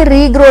మళ్ళీ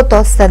రీగ్రోత్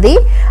వస్తుంది.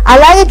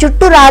 అలాగే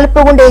జుట్టు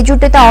రాలిపోకుండా ఏ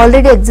జుట్టు అయితే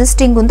ఆల్రెడీ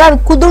ఎగ్జిస్టింగ్ ఉందో అవి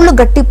కుదుళ్ళు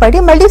గట్టిపడి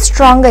మళ్ళీ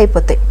స్ట్రాంగ్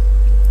అయిపోతాయి.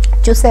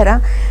 చూసారా,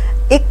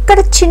 ఎక్కడ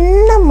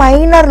చిన్న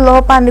మైనర్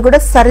లోపాన్ని కూడా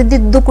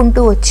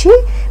సరిదిద్దుకుంటూ వచ్చి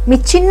మీ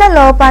చిన్న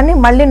లోపాన్ని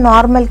మళ్ళీ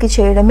నార్మల్కి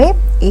చేయడమే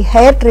ఈ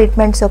హెయిర్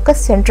ట్రీట్మెంట్స్ యొక్క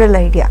సెంట్రల్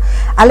ఐడియా.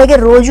 అలాగే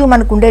రోజు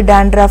మనకు ఉండే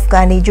డాండ్రఫ్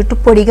కానీ, జుట్టు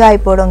పొడిగా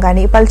అయిపోవడం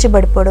కానీ,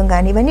 పల్చబడిపోవడం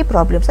కానీ, ఇవన్నీ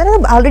ప్రాబ్లమ్స్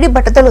అనేది ఆల్రెడీ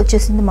బట్టతలు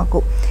వచ్చేసింది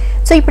మాకు.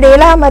 సో ఇప్పుడు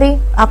ఎలా మరి?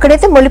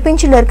 అక్కడైతే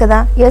మొలిపించలేరు కదా.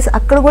 ఎస్,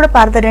 అక్కడ కూడా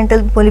Partha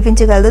dental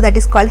మొలిపించగలదు. That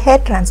is called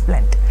hair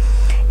transplant.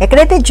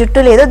 ఎక్కడైతే జుట్టు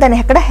లేదో దాన్ని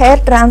ఎక్కడ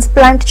హెయిర్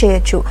ట్రాన్స్ప్లాంట్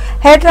చేయొచ్చు.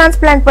 హెయిర్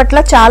ట్రాన్స్ప్లాంట్ పట్ల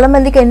చాలా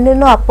మందికి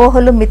ఎన్నెన్నో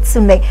అపోహలు, మిత్స్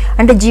ఉన్నాయి.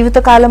 అంటే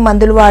జీవితకాలం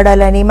మందులు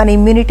వాడాలని, మన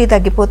ఇమ్యూనిటీ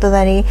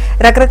తగ్గిపోతుందని,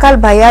 రకరకాల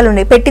భయాలు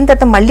ఉన్నాయి. పెట్టిన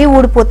తర్వాత మళ్ళీ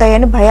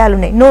ఊడిపోతాయని భయాలు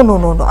ఉన్నాయి. నో నో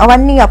నో నో,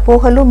 అవన్నీ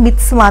అపోహలు,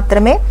 మిత్స్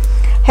మాత్రమే.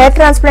 హెయిర్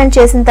ట్రాన్స్ప్లాంట్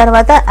చేసిన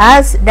తర్వాత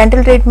యాజ్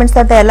డెంటల్ ట్రీట్మెంట్స్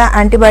తర్వాత ఎలా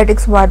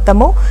యాంటీబయాటిక్స్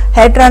వాడతామో,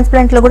 హెయిర్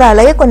ట్రాన్స్ప్లాంట్లో కూడా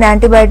అలాగే కొన్ని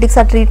యాంటీబయాటిక్స్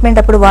ఆ ట్రీట్మెంట్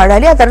అప్పుడు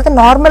వాడాలి. ఆ తర్వాత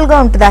నార్మల్గా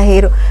ఉంటుంది ఆ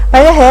హెయిర్.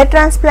 పైగా హెయిర్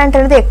ట్రాన్స్ప్లాంట్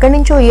అనేది ఎక్కడి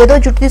నుంచో ఏదో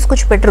జుట్టు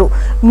తీసుకొచ్చి పెట్టరు.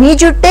 మీ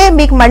జుట్టే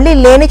మీకు మళ్ళీ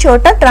లేని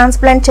చోట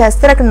ట్రాన్స్ప్లాంట్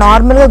చేస్తారు. అక్కడ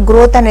నార్మల్గా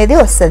గ్రోత్ అనేది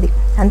వస్తుంది.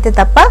 అంతే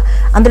తప్ప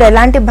అందులో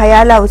ఎలాంటి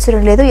భయాలు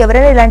అవసరం లేదు.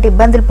 ఎవరైనా ఇలాంటి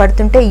ఇబ్బందులు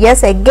పడుతుంటే,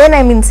 yes again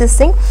I'm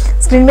insisting,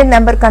 screen మీద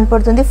నెంబర్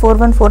కనపడుతుంది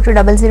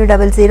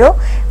 41420000.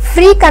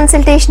 ఫ్రీ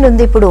కన్సల్టేషన్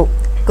ఉంది ఇప్పుడు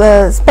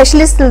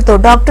స్పెషలిస్టులతో,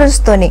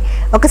 డాక్టర్స్తోని.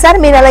 ఒకసారి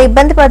మీరు అలా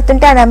ఇబ్బంది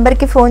పడుతుంటే ఆ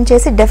నెంబర్కి ఫోన్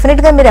చేసి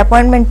డెఫినెట్గా మీరు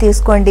అపాయింట్మెంట్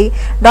తీసుకోండి.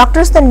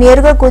 డాక్టర్స్తో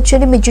నేరుగా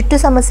కూర్చొని మీ జుట్టు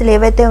సమస్యలు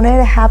ఏవైతే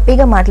ఉన్నాయో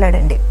హ్యాపీగా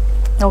మాట్లాడండి.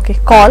 Okay,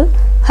 call.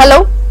 హలో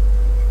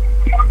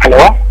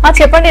హలో,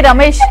 చెప్పండి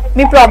రమేష్,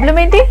 మీ ప్రాబ్లం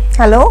ఏంటి?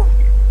 హలో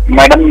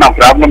మేడం, నా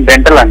ప్రాబ్లం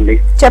డెంటల్ అండి.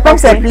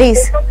 చెప్పండి sir,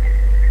 please.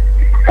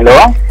 Hello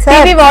sir,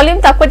 TV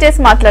volume తక్కువ చేసి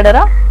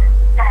మాట్లాడారా?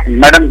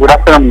 Madam, good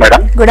afternoon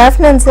madam. Good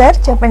afternoon sir,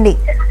 చెప్పండి.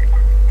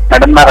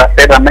 మేడం, నా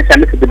పేరు రమేష్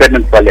అండి, సిద్దిపేట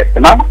నుంచి కాల్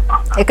చేస్తున్నా.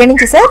 ఎక్కడి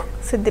నుంచి సార్?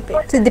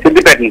 సిద్దిపేట.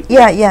 సిద్దిపేట నుంచి.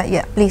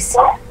 Yeah please.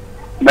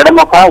 మేడం,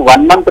 ఒక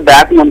 1 month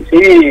బ్యాక్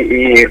నుంచి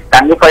ఈ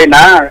టంగ్ పైన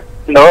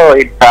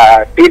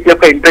టీత్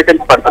యొక్క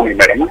ఇంప్రెషన్స్ పడుతుంది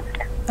మేడం.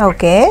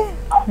 ఓకే.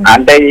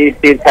 అంటే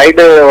ఈ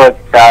సైడ్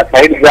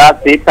గా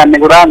టీత్ అన్ని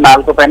కూడా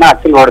నాలుగు పైన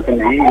అచ్చులు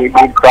పడుతున్నాయి.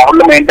 ఈ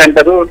ప్రాబ్లం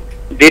ఏంటంటారు?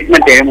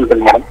 ట్రీట్మెంట్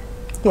ఏముంటుంది మేడం?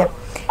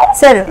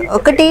 సార్,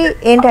 ఒకటి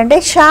ఏంటంటే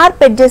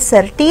sharp edges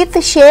sir. Teeth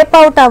shape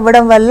out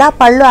అవ్వడం వల్ల,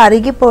 పళ్ళు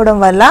అరిగిపోవడం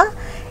వల్ల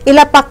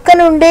ఇలా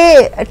పక్కనుండే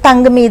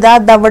టంగ్ మీద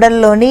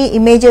దవడల్లోని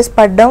ఇమేజెస్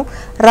పడడం,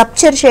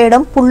 రప్చర్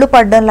చేయడం, పుళ్ళు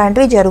పడడం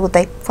లాంటివి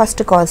జరుగుతాయి.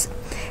 First cause.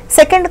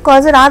 సెకండ్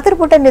కాజ్,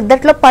 రాత్రిపూట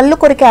నిద్దట్లో పళ్ళు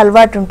కొరికే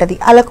అలవాటు ఉంటుంది.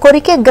 అలా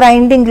కొరికే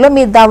గ్రైండింగ్లో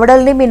మీ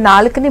దవడల్ని, మీ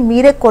నాలుకని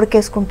మీరే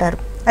కొరికేసుకుంటారు.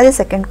 అది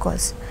సెకండ్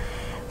కాజ్.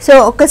 సో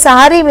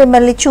ఒకసారి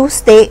మిమ్మల్ని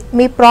చూస్తే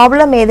మీ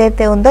ప్రాబ్లం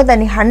ఏదైతే ఉందో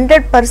దాన్ని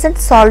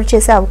 100% సాల్వ్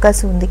చేసే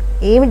అవకాశం ఉంది.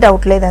 ఏమి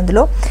డౌట్ లేదు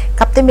అందులో.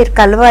 కాకపోతే మీరు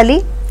కలవాలి.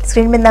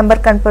 స్క్రీన్ మీద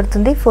నెంబర్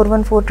కనపడుతుంది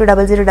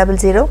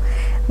 41420000.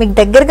 మీకు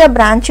దగ్గరగా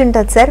బ్రాంచ్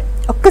ఉంటుంది సార్.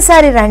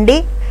 ఒక్కసారి రండి.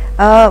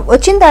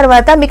 వచ్చిన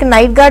తర్వాత మీకు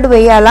నైట్ గార్డ్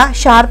వేయాలా,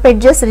 షార్ప్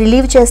ఎడ్జెస్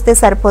రిలీవ్ చేస్తే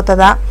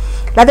సరిపోతుందా,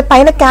 లేదా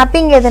పైన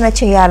క్యాపింగ్ ఏదైనా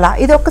చేయాలా,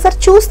 ఇది ఒక్కసారి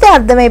చూస్తే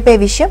అర్థమైపోయే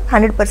విషయం.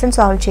 100%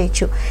 సాల్వ్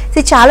చేయొచ్చు.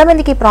 ఇది చాలా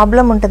మందికి ఈ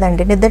ప్రాబ్లం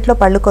ఉంటుందండి. నిద్దట్లో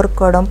పళ్ళు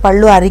కొరుక్కోవడం,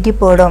 పళ్ళు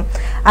అరిగిపోవడం,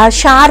 ఆ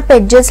షార్ప్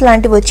ఎడ్జెస్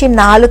లాంటివి వచ్చి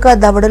నాలుక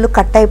దవడలు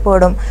కట్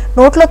అయిపోవడం,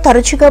 నోట్లో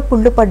తరచుగా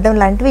పుళ్ళు పడడం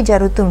లాంటివి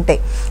జరుగుతూ ఉంటాయి.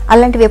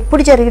 అలాంటివి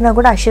ఎప్పుడు జరిగినా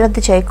కూడా అశ్రద్ధ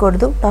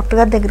చేయకూడదు. డాక్టర్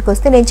గారి దగ్గరికి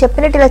వస్తే నేను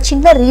చెప్పినట్టు ఇలా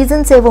చిన్న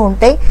రీజన్స్ ఏవో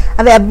ఉంటాయి.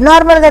 అవి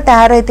అబ్నార్మల్గా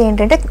తయారైతే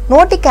ఏంటంటే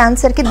నోటి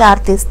క్యాన్సర్కి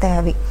దారితీస్తాయి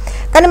అవి.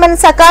 కానీ మనం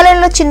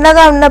సకాలంలో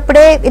చిన్నగా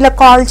ఉన్నప్పుడే ఇలా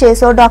కాల్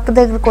చేసో డాక్టర్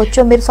దగ్గరికి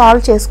వచ్చో మీరు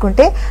సాల్వ్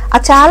చేసుకుంటే ఆ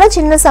చాలా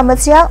చిన్న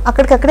సమస్య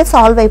అక్కడికక్కడే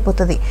సాల్వ్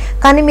అయిపోతుంది.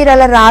 కానీ మీరు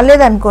అలా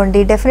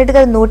రాలేదనుకోండి,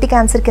 డెఫినెట్గా నోటి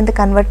క్యాన్సర్ కింద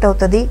కన్వర్ట్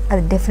అవుతుంది.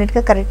 అది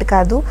డెఫినెట్గా కరెక్ట్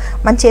కాదు.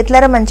 మన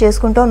చేతులారా మనం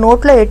చేసుకుంటాం.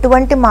 నోట్లో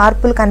ఎటువంటి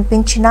మార్పులు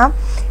కనిపించినా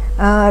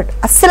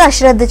అస్సలు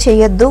అశ్రద్ధ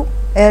చేయొద్దు.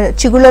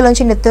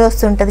 చిగుళ్ళలోంచి నెత్తురు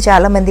వస్తుంటుంది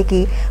చాలామందికి.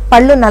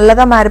 పళ్ళు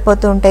నల్లగా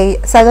మారిపోతూ ఉంటాయి,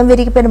 సగం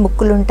విరిగిపోయిన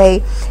ముక్కులు ఉంటాయి,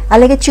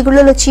 అలాగే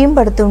చిగుళ్ళలో చీమ్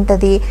పడుతూ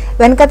ఉంటుంది,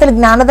 వెనకతలు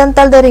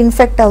జ్ఞానదంతాల ద్వారా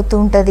ఇన్ఫెక్ట్ అవుతూ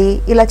ఉంటుంది.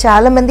 ఇలా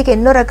చాలామందికి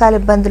ఎన్నో రకాల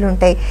ఇబ్బందులు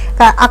ఉంటాయి.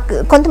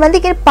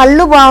 కొంతమందికి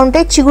పళ్ళు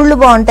బాగుంటాయి, చిగుళ్ళు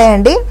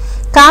బాగుంటాయండి.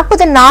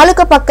 కాకపోతే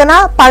నాలుక పక్కన,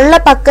 పళ్ళ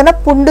పక్కన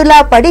పుండులా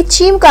పడి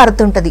చీమ్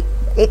కారుతుంటుంది.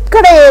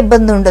 ఎక్కడ ఏ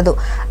ఇబ్బంది ఉండదు.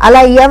 అలా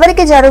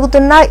ఎవరికి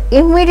జరుగుతున్నా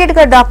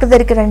ఇమ్మీడియట్గా డాక్టర్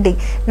దగ్గరికి రండి.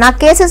 నా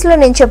కేసెస్లో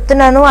నేను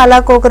చెప్తున్నాను, అలా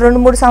ఒక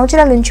 2-3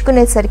 సంవత్సరాలు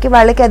ఉంచుకునేసరికి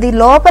వాళ్ళకి అది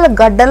లోపల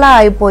గడ్డలా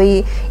అయిపోయి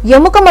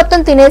ఎముక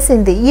మొత్తం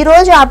తినేసింది.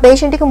 ఈరోజు ఆ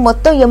పేషెంట్కి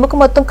మొత్తం ఎముక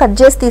మొత్తం కట్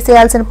చేసి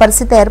తీసేయాల్సిన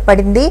పరిస్థితి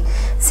ఏర్పడింది.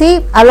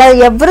 అలా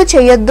ఎవరు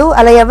చేయొద్దు.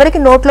 అలా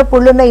ఎవరికి నోట్లో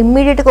పుళ్ళున్న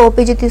ఇమ్మీడియట్గా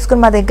ఓపీజీ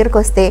తీసుకుని మా దగ్గరికి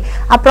వస్తే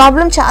ఆ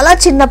ప్రాబ్లం చాలా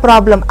చిన్న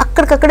ప్రాబ్లం,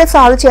 అక్కడికక్కడే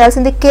సాల్వ్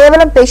చేయాల్సింది.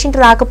 కేవలం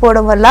పేషెంట్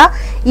రాకపోవడం వల్ల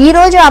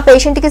ఈరోజు ఆ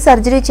పేషెంట్కి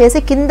సర్జరీ చేసి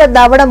కింద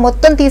దవడ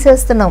మొత్తం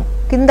తీసేస్తున్నాం.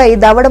 కింద ఈ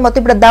దవడ మొత్తం,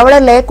 ఇప్పుడు దవడ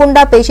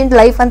లేకుండా పేషెంట్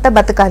లైఫ్ అంతా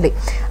బతకాలి.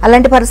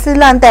 అలాంటి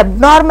పరిస్థితుల్లో అంత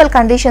అబ్నార్మల్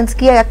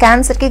కండిషన్స్కి,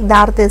 క్యాన్సర్కి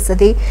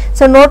దారితీస్తుంది.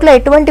 సో నోట్లో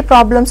ఎటువంటి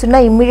ప్రాబ్లమ్స్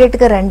ఉన్నా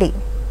ఇమ్మీడియట్గా రండి.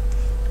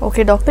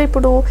 ఓకే డాక్టర్,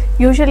 ఇప్పుడు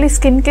యూజువల్లీ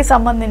స్కిన్కి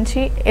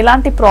సంబంధించి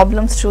ఎలాంటి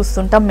ప్రాబ్లమ్స్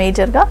చూస్తుంటాం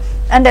మేజర్గా,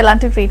 అండ్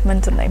ఎలాంటి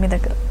ట్రీట్మెంట్స్ ఉన్నాయి మీ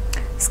దగ్గర?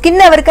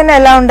 స్కిన్ ఎవరికైనా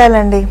ఎలా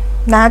ఉండాలండి?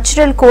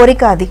 న్యాచురల్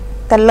కోరిక అది.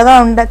 తెల్లగా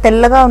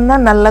ఉన్నా,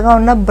 నల్లగా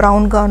ఉన్నా,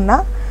 బ్రౌన్గా ఉన్నా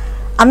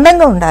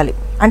అందంగా ఉండాలి.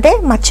 అంటే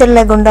మచ్చలు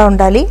లేకుండా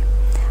ఉండాలి,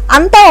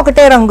 అంతా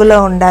ఒకటే రంగులో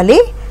ఉండాలి,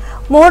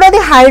 మూడోది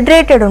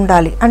హైడ్రేటెడ్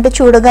ఉండాలి, అంటే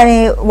చూడగానే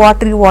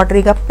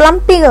వాటరీగా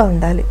ప్లంపీగా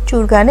ఉండాలి,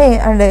 చూడగానే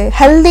అంటే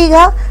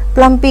హెల్దీగా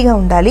ప్లంపీగా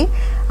ఉండాలి.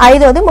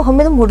 ఐదోది మొహం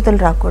మీద ముడతలు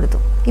రాకూడదు.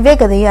 ఇవే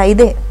కదా ఈ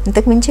 5,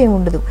 ఇంతకు మించి ఏమి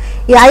ఉండదు.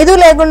 ఈ 5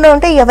 లేకుండా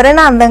ఉంటే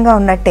ఎవరైనా అందంగా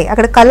ఉన్నట్టే.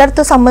 అక్కడ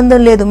కలర్తో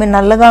సంబంధం లేదు, మేము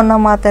నల్లగా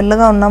ఉన్నామా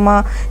తెల్లగా ఉన్నామా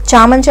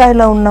చామన్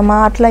ఛాయలో ఉన్నామా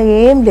అట్లా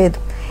ఏం లేదు.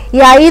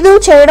 ఈ 5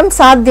 చేయడం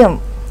సాధ్యం.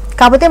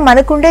 కాకపోతే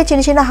మనకుండే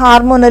చిన్న చిన్న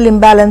హార్మోనల్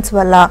ఇంబ్యాలెన్స్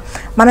వల్ల,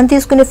 మనం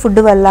తీసుకునే ఫుడ్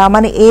వల్ల,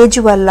 మన ఏజ్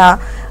వల్ల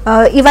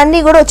ఇవన్నీ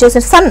కూడా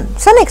వచ్చేసాయి.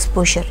 Sun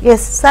exposure,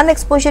 sun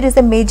exposure is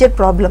a major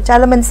problem.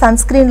 చాలామంది సన్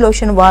స్క్రీన్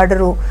లోషన్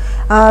వాడరు,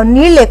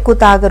 నీళ్ళు ఎక్కువ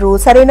తాగరు,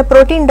 సరైన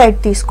ప్రోటీన్ డైట్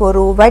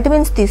తీసుకోరు,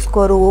 వైటమిన్స్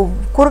తీసుకోరు,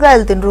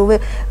 కూరగాయలు తినరు,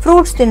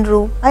 ఫ్రూట్స్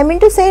తినరు. I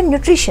mean to say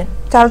nutrition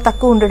చాలా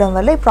తక్కువ ఉండడం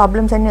వల్ల ఈ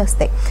ప్రాబ్లమ్స్ అన్నీ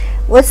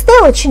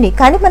వచ్చినాయి.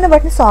 కానీ మనం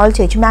వాటిని సాల్వ్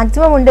చేయొచ్చు.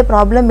 మ్యాక్సిమం ఉండే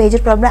ప్రాబ్లం,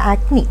 మేజర్ ప్రాబ్లం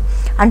యాక్ని,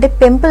 అంటే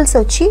పింపుల్స్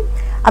వచ్చి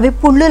అవి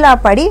పుళ్ళులా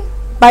పడి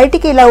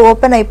బయటికి ఇలా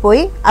ఓపెన్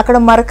అయిపోయి అక్కడ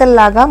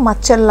మరకల్లాగా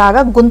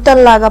మచ్చల్లాగా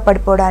గుంతల్లాగా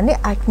పడిపోవడాన్ని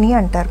యాక్ని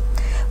అంటారు.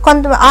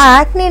 ఆ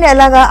యాక్నీని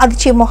ఎలాగా,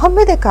 అది మొహం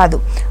మీదే కాదు,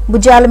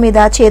 భుజాల మీద,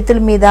 చేతుల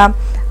మీద,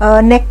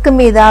 నెక్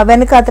మీద,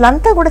 వెనకాతలు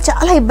అంతా కూడా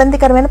చాలా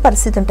ఇబ్బందికరమైన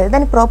పరిస్థితి ఉంటుంది.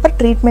 దానికి ప్రాపర్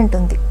ట్రీట్మెంట్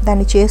ఉంది,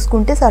 దాన్ని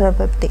చేసుకుంటే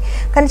సరిపోతుంది.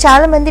 కానీ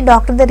చాలామంది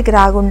డాక్టర్ దగ్గరికి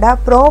రాకుండా,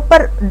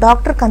 ప్రాపర్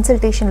డాక్టర్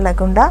కన్సల్టేషన్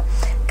లేకుండా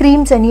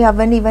క్రీమ్స్ అని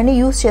అవన్నీ ఇవన్నీ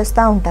యూస్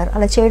చేస్తూ ఉంటారు.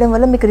 అలా చేయడం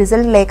వల్ల మీకు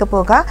రిజల్ట్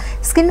లేకపోగా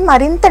స్కిన్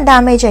మరింత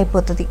డ్యామేజ్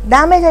అయిపోతుంది.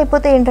 డ్యామేజ్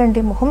అయిపోతే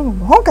ఏంటంటే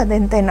మొహం కదా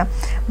ఎంతైనా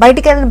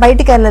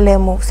బయటికి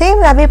వెళ్ళలేము.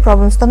 సేమ్ అవే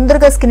ప్రాబ్లమ్స్,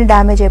 తొందరగా స్కిన్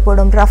డ్యామేజ్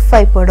అయిపోవడం, రఫ్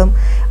అయిపోవడం,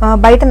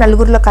 బయట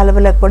నలుగురిలో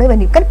కలవలేకపోవడం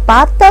ఇవన్నీ. కానీ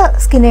పాత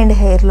స్కిన్ అండ్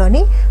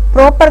హెయిర్లోని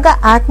ప్రాపర్గా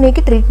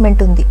యాక్నీకి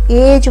ట్రీట్మెంట్ ఉంది,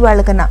 ఏజ్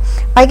వాళ్ళకన్నా.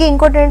 పైగా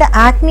ఇంకోటి ఏంటంటే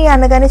యాక్నీ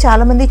అనగానే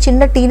చాలామంది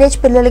చిన్న టీనేజ్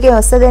పిల్లలకే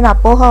వస్తుంది అని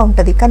అపోహ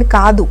ఉంటుంది, కానీ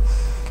కాదు.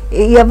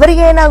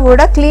 ఎవరికైనా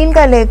కూడా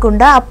క్లీన్గా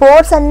లేకుండా ఆ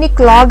పోర్స్ అన్ని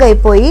క్లాగ్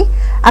అయిపోయి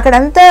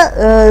అక్కడంతా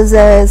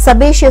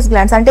సబేషియస్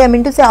గ్లాండ్స్, అంటే I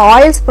mean to say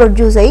oils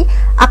produce అయ్యి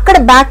అక్కడ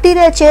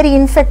బ్యాక్టీరియా చేరి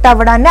ఇన్ఫెక్ట్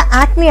అవ్వడాన్ని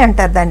యాక్నీ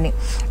అంటారు దాన్ని.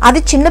 అది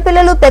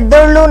చిన్నపిల్లలు,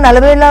 పెద్దోళ్ళు,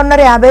 40లో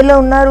ఉన్నారు, 50లో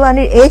ఉన్నారు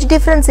అని ఏజ్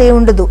డిఫరెన్స్ ఏ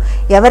ఉండదు.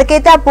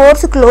 ఎవరికైతే ఆ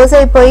పోర్స్ క్లోజ్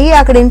అయిపోయి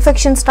అక్కడ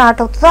ఇన్ఫెక్షన్ స్టార్ట్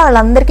అవుతుందో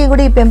వాళ్ళందరికీ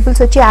కూడా ఈ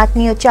పింపుల్స్ వచ్చి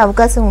యాక్నీ వచ్చే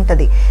అవకాశం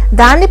ఉంటుంది.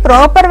 దాన్ని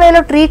ప్రాపర్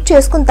వేలో ట్రీట్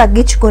చేసుకుని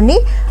తగ్గించుకొని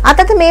ఆ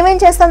తర్వాత మేమేం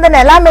చేస్తాం,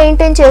 దాన్ని ఎలా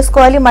మెయింటైన్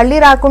చేసుకోవాలి, మళ్ళీ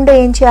రాకుండా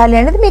ఏం చేయాలి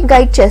అనేది మీకు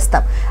గైడ్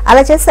చేస్తాం.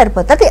 అలా చేస్తే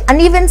సరిపోతుంది. అది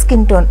అన్ఈవెన్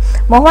స్కిన్ టోన్,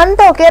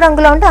 మొహంతా ఒకే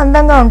రంగులో ఉంటే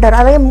అందంగా ఉంటారు.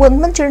 అలాగే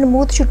ముందు చూడండి,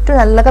 మూతి చుట్టూ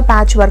నల్లగా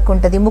ప్యాచ్ వర్క్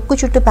ఉంటుంది, ముక్కు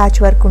చుట్టూ ప్యాచ్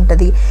వర్క్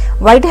ఉంటుంది,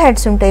 వైట్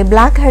హెడ్స్ ఉంటాయి,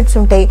 బ్లాక్ హెడ్స్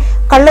ఉంటాయి,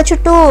 కళ్ళ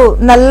చుట్టూ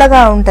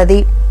నల్లగా ఉంటుంది,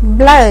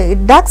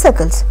 డార్క్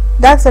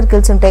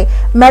సర్కిల్స్ ఉంటాయి,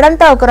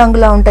 మెడంతా ఒక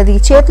రంగులో ఉంటుంది,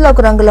 చేతులు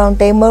ఒక రంగులో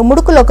ఉంటాయి,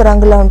 ముడుకులు ఒక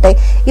రంగులో ఉంటాయి.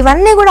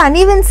 ఇవన్నీ కూడా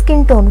అన్ఈవెన్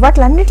స్కిన్ టోన్.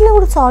 వాటిలన్నింటినీ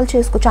కూడా సాల్వ్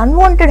చేసుకోవచ్చు.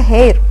 అన్వాంటెడ్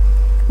హెయిర్,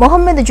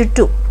 మొహం మీద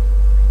జుట్టు,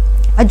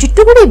 ఆ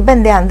జుట్టు కూడా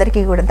ఇబ్బంది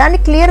అందరికీ కూడా, దాన్ని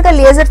క్లియర్గా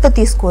లేజర్తో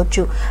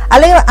తీసుకోవచ్చు.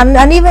 అలాగే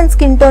అన్ఈవెన్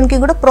స్కిన్ టోన్కి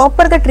కూడా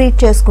ప్రాపర్గా ట్రీట్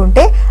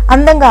చేసుకుంటే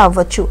అందంగా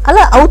అవ్వచ్చు.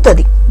 అలా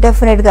అవుతుంది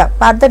డెఫినెట్గా.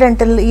 పార్థ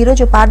డెంటల్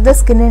ఈరోజు పార్థ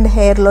స్కిన్ అండ్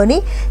హెయిర్లోని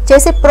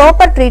చేసే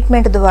ప్రాపర్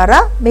ట్రీట్మెంట్ ద్వారా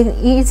మీకు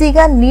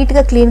ఈజీగా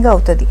నీట్గా క్లీన్గా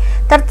అవుతుంది.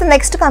 తర్వాత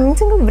నెక్స్ట్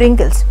కమింగ్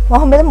వ్రింకిల్స్,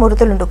 మొహం మీద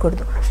ముడతలు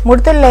ఉండకూడదు.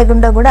 ముడతలు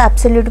లేకుండా కూడా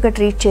అబ్సల్యూట్గా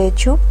ట్రీట్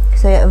చేయొచ్చు.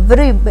 సో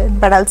ఎవరు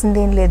పడాల్సింది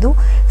ఏం లేదు.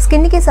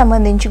 స్కిన్కి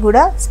సంబంధించి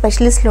కూడా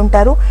స్పెషలిస్టులు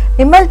ఉంటారు.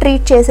 మిమ్మల్ని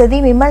ట్రీట్ చేసేది,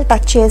 మిమ్మల్ని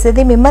టచ్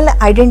చేసేది, మిమ్మల్ని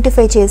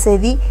ఐడెంటిఫై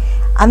చేసేది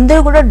అందరూ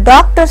కూడా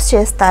డాక్టర్స్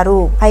చేస్తారు.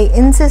 I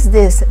insist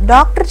this.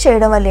 డాక్టర్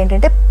చేయడం వల్ల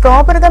ఏంటంటే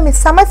ప్రాపర్గా మీ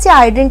సమస్య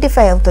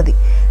ఐడెంటిఫై అవుతుంది,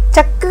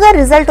 చక్కగా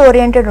రిజల్ట్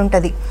ఓరియంటెడ్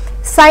ఉంటుంది,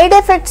 సైడ్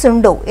ఎఫెక్ట్స్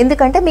ఉండవు.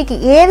 ఎందుకంటే మీకు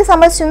ఏది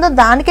సమస్య ఉందో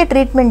దానికే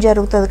ట్రీట్మెంట్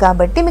జరుగుతుంది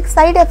కాబట్టి మీకు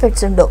సైడ్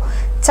ఎఫెక్ట్స్ ఉండవు.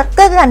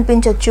 చక్కగా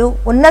కనిపించవచ్చు,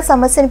 ఉన్న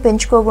సమస్యని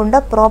పెంచుకోకుండా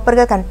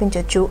ప్రాపర్గా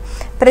కనిపించవచ్చు.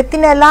 ప్రతి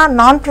నెల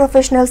నాన్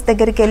ప్రొఫెషనల్స్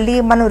దగ్గరికి వెళ్ళి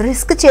మనం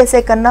రిస్క్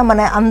చేసే కన్నా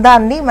మన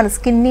అందాన్ని, మన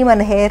స్కిన్ని,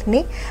 మన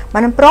హెయిర్ని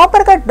మనం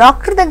ప్రాపర్గా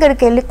డాక్టర్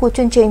దగ్గరికి వెళ్ళి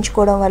కూర్చొని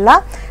చేయించుకోవడం వల్ల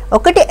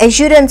ఒకటి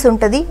అష్యూరెన్స్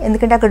ఉంటుంది,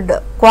 ఎందుకంటే అక్కడ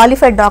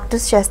క్వాలిఫైడ్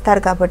డాక్టర్స్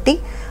చేస్తారు కాబట్టి.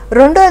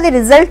 రెండోది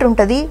రిజల్ట్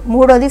ఉంటుంది.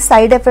 మూడోది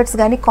సైడ్ ఎఫెక్ట్స్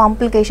కానీ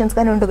కాంప్లికేషన్స్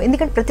కానీ ఉండవు.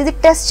 ఎందుకంటే ప్రతిదీ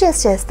టెస్ట్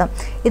చేస్తాం,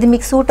 ఇది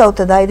మీకు సూట్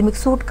అవుతుందా, ఇది మీకు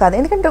సూట్ కాదా.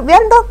 ఎందుకంటే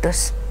వీఆర్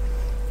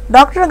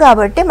డాక్టర్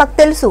కాబట్టి మాకు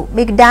తెలుసు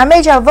మీకు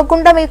డ్యామేజ్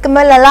అవ్వకుండా మీకు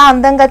మిమ్మల్ని ఎలా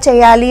అందంగా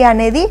చేయాలి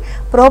అనేది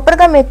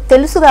ప్రాపర్గా మీకు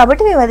తెలుసు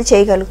కాబట్టి మేము అది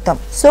చేయగలుగుతాం.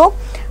 సో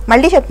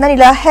మళ్ళీ చెప్తున్నాను,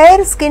 ఇలా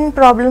హెయిర్ స్కిన్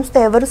ప్రాబ్లమ్స్తో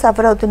ఎవరు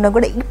సఫర్ అవుతున్నా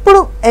కూడా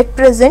ఇప్పుడు ఎట్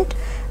ప్రెజెంట్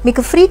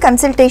మీకు ఫ్రీ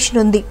కన్సల్టేషన్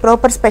ఉంది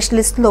ప్రాపర్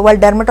స్పెషలిస్టులు. వాళ్ళు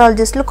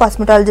డెర్మటాలజిస్టులు,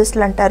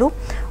 కాస్మెటాలజిస్టులు అంటారు.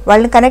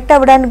 వాళ్ళని కనెక్ట్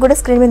అవ్వడానికి కూడా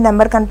స్క్రీన్ మీద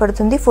నెంబర్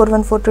కనపడుతుంది,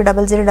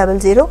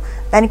 41420000.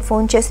 దానికి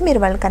ఫోన్ చేసి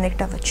మీరు వాళ్ళని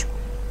కనెక్ట్ అవ్వచ్చు.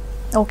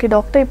 ఓకే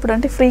డాక్టర్, ఇప్పుడు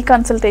అంటే ఫ్రీ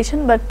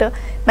కన్సల్టేషన్, బట్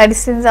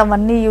మెడిసిన్స్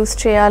అవన్నీ యూస్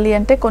చేయాలి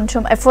అంటే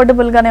కొంచెం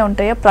అఫోర్డబుల్గానే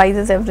ఉంటాయా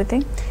ప్రైజెస్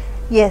ఎవ్రీథింగ్?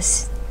 ఎస్.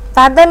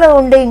 పార్థలో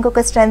ఉండే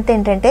ఇంకొక స్ట్రెంత్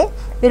ఏంటంటే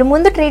మీరు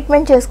ముందు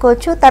ట్రీట్మెంట్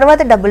చేసుకోవచ్చు,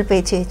 తర్వాత డబ్బులు పే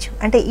చేయొచ్చు,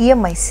 అంటే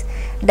ఈఎంఐస్.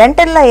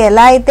 డెంటల్లో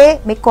ఎలా అయితే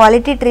మీకు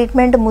క్వాలిటీ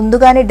ట్రీట్మెంట్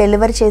ముందుగానే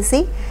డెలివర్ చేసి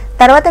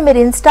తర్వాత మీరు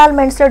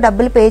ఇన్స్టాల్మెంట్స్లో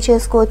డబ్బులు పే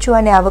చేసుకోవచ్చు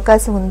అనే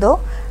అవకాశం ఉందో,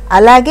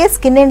 అలాగే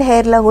స్కిన్ అండ్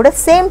హెయిర్లో కూడా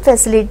సేమ్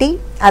ఫెసిలిటీ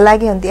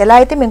అలాగే ఉంది. ఎలా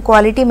అయితే మేము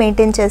క్వాలిటీ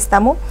మెయింటైన్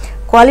చేస్తాము,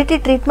 క్వాలిటీ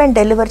ట్రీట్మెంట్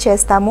డెలివర్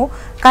చేస్తాము.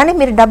 కానీ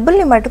మీరు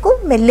డబ్బుల్ని మటుకు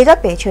మెల్లిగా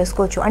పే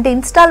చేసుకోవచ్చు. అంటే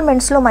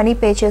ఇన్స్టాల్మెంట్స్లో మనీ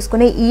పే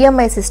చేసుకునే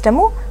EMI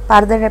system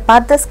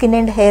Partha skin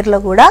and హెయిర్లో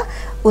కూడా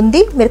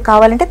ఉంది. మీరు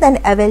కావాలంటే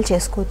దాన్ని అవైల్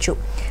చేసుకోవచ్చు.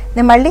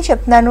 నేను మళ్ళీ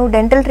చెప్తున్నాను,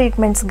 డెంటల్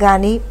ట్రీట్మెంట్స్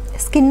కానీ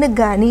స్కిన్కి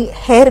కానీ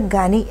హెయిర్కి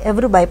కానీ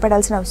ఎవరు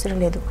భయపడాల్సిన అవసరం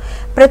లేదు.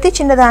 ప్రతి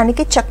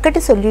చిన్నదానికి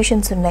చక్కటి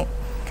సొల్యూషన్స్ ఉన్నాయి.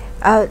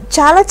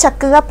 చాలా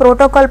చక్కగా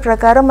ప్రోటోకాల్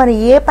ప్రకారం మనం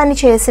ఏ పని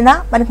చేసినా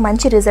మనకు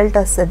మంచి రిజల్ట్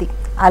వస్తుంది.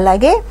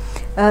 అలాగే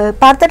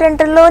Partha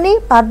డెంటల్లోని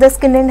Partha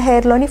skin and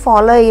హెయిర్లోని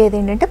follow అయ్యేది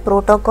ఏంటంటే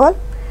ప్రోటోకాల్,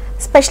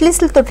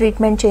 స్పెషలిస్టులతో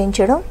ట్రీట్మెంట్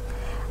చేయించడం,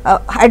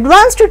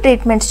 అడ్వాన్స్డ్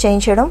ట్రీట్మెంట్స్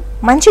చేయించడం,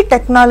 మంచి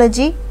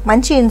టెక్నాలజీ,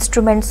 మంచి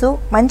ఇన్స్ట్రుమెంట్స్,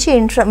 మంచి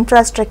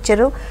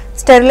ఇన్ఫ్రాస్ట్రక్చరు,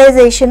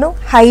 స్టెరిలైజేషను,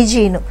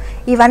 హైజీను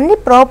ఇవన్నీ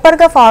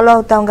ప్రాపర్గా ఫాలో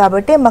అవుతాం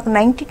కాబట్టి మాకు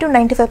 90 to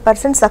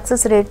 95%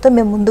 సక్సెస్ రేట్తో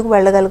మేము ముందుకు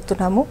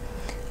వెళ్ళగలుగుతున్నాము.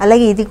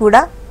 అలాగే ఇది కూడా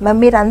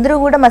మీరందరూ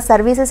కూడా మా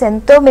సర్వీసెస్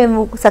ఎంతో మేము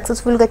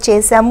సక్సెస్ఫుల్గా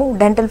చేసాము.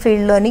 డెంటల్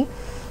ఫీల్డ్లోని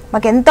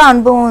మాకు ఎంతో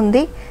అనుభవం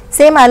ఉంది.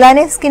 సేమ్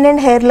అలానే స్కిన్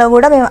అండ్ హెయిర్లో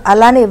కూడా మేము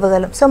అలానే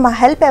ఇవ్వగలం. సో మా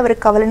హెల్ప్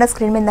ఎవరికి కావాలన్నా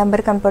స్క్రీన్ మీద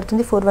నెంబర్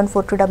కనపడుతుంది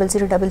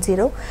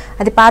 41420000.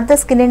 అది పార్థ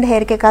స్కిన్ అండ్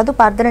హెయిర్కే కాదు,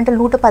 పార్థ డెంటల్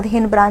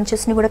 115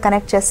 బ్రాంచెస్ని కూడా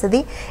కనెక్ట్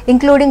చేస్తుంది,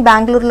 ఇంక్లూడింగ్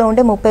బెంగళూరులో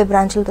ఉండే 30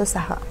 బ్రాంచులతో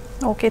సహా.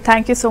 Okay,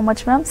 thank you so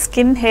much ma'am.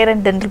 Skin, hair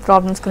and dental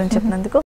problems గురించి చెప్పినందుకు.